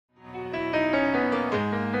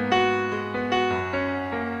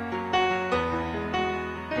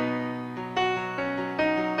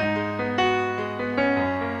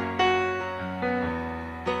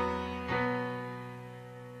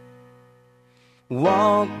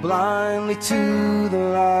Walk blindly to the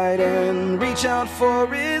light and reach out for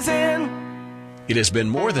his hand. It has been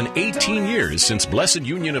more than 18 years since Blessid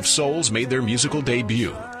Union of Souls made their musical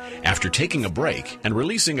debut. After taking a break and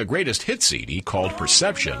releasing a greatest hit CD called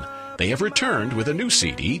Perception, they have returned with a new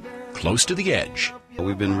CD, Close to the Edge.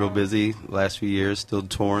 We've been real busy the last few years, still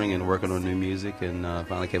touring and working on new music, and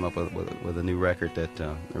finally came up with a new record that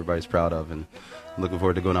everybody's proud of, and looking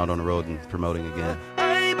forward to going out on the road and promoting again.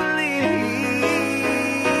 I believe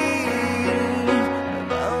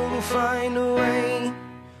I'll find a way.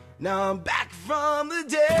 Now I'm back from the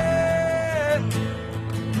dead,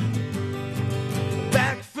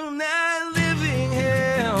 back from that living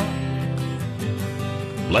hell.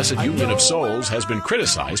 Blessid Union of Souls has been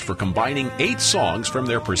criticized for combining 8 songs from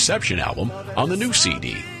their Perception album on the new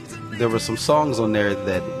CD. There were some songs on there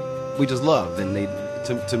that we just loved, and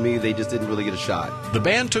to me, they just didn't really get a shot. The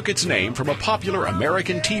band took its name from a popular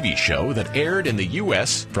American TV show that aired in the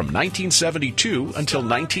U.S. from 1972 until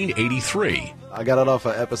 1983. I got it off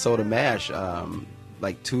an episode of MASH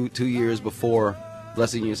like two years before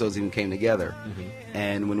Blessid Union of Souls even came together.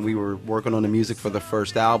 And when we were working on the music for the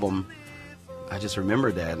first album, I just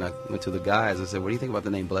remembered that, and I went to the guys and said, what do you think about the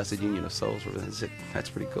name Blessid Union of Souls? They said, that's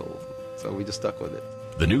pretty cool. So we just stuck with it.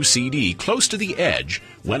 The new CD, Close to the Edge,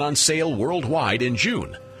 went on sale worldwide in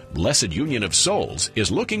June. Blessid Union of Souls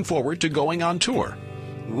is looking forward to going on tour.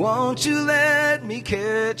 Won't you let me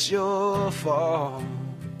catch your fall?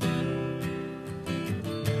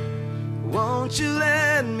 Won't you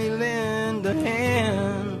let me lend a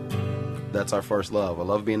hand? That's our first love. I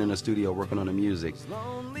love being in the studio working on the music,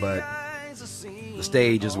 but the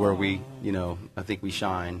stage is where we, I think we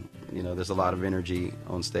shine. There's a lot of energy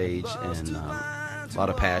on stage and a lot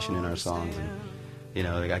of passion in our songs. And,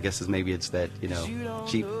 I guess it's that,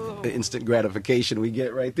 cheap instant gratification we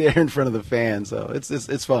get right there in front of the fans. So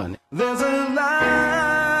it's fun. There's a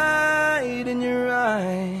light in your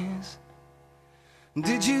eyes.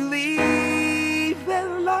 Did you leave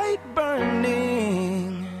that light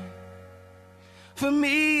burning for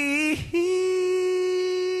me?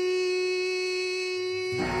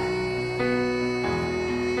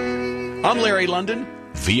 I'm Larry London,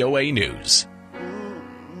 VOA News.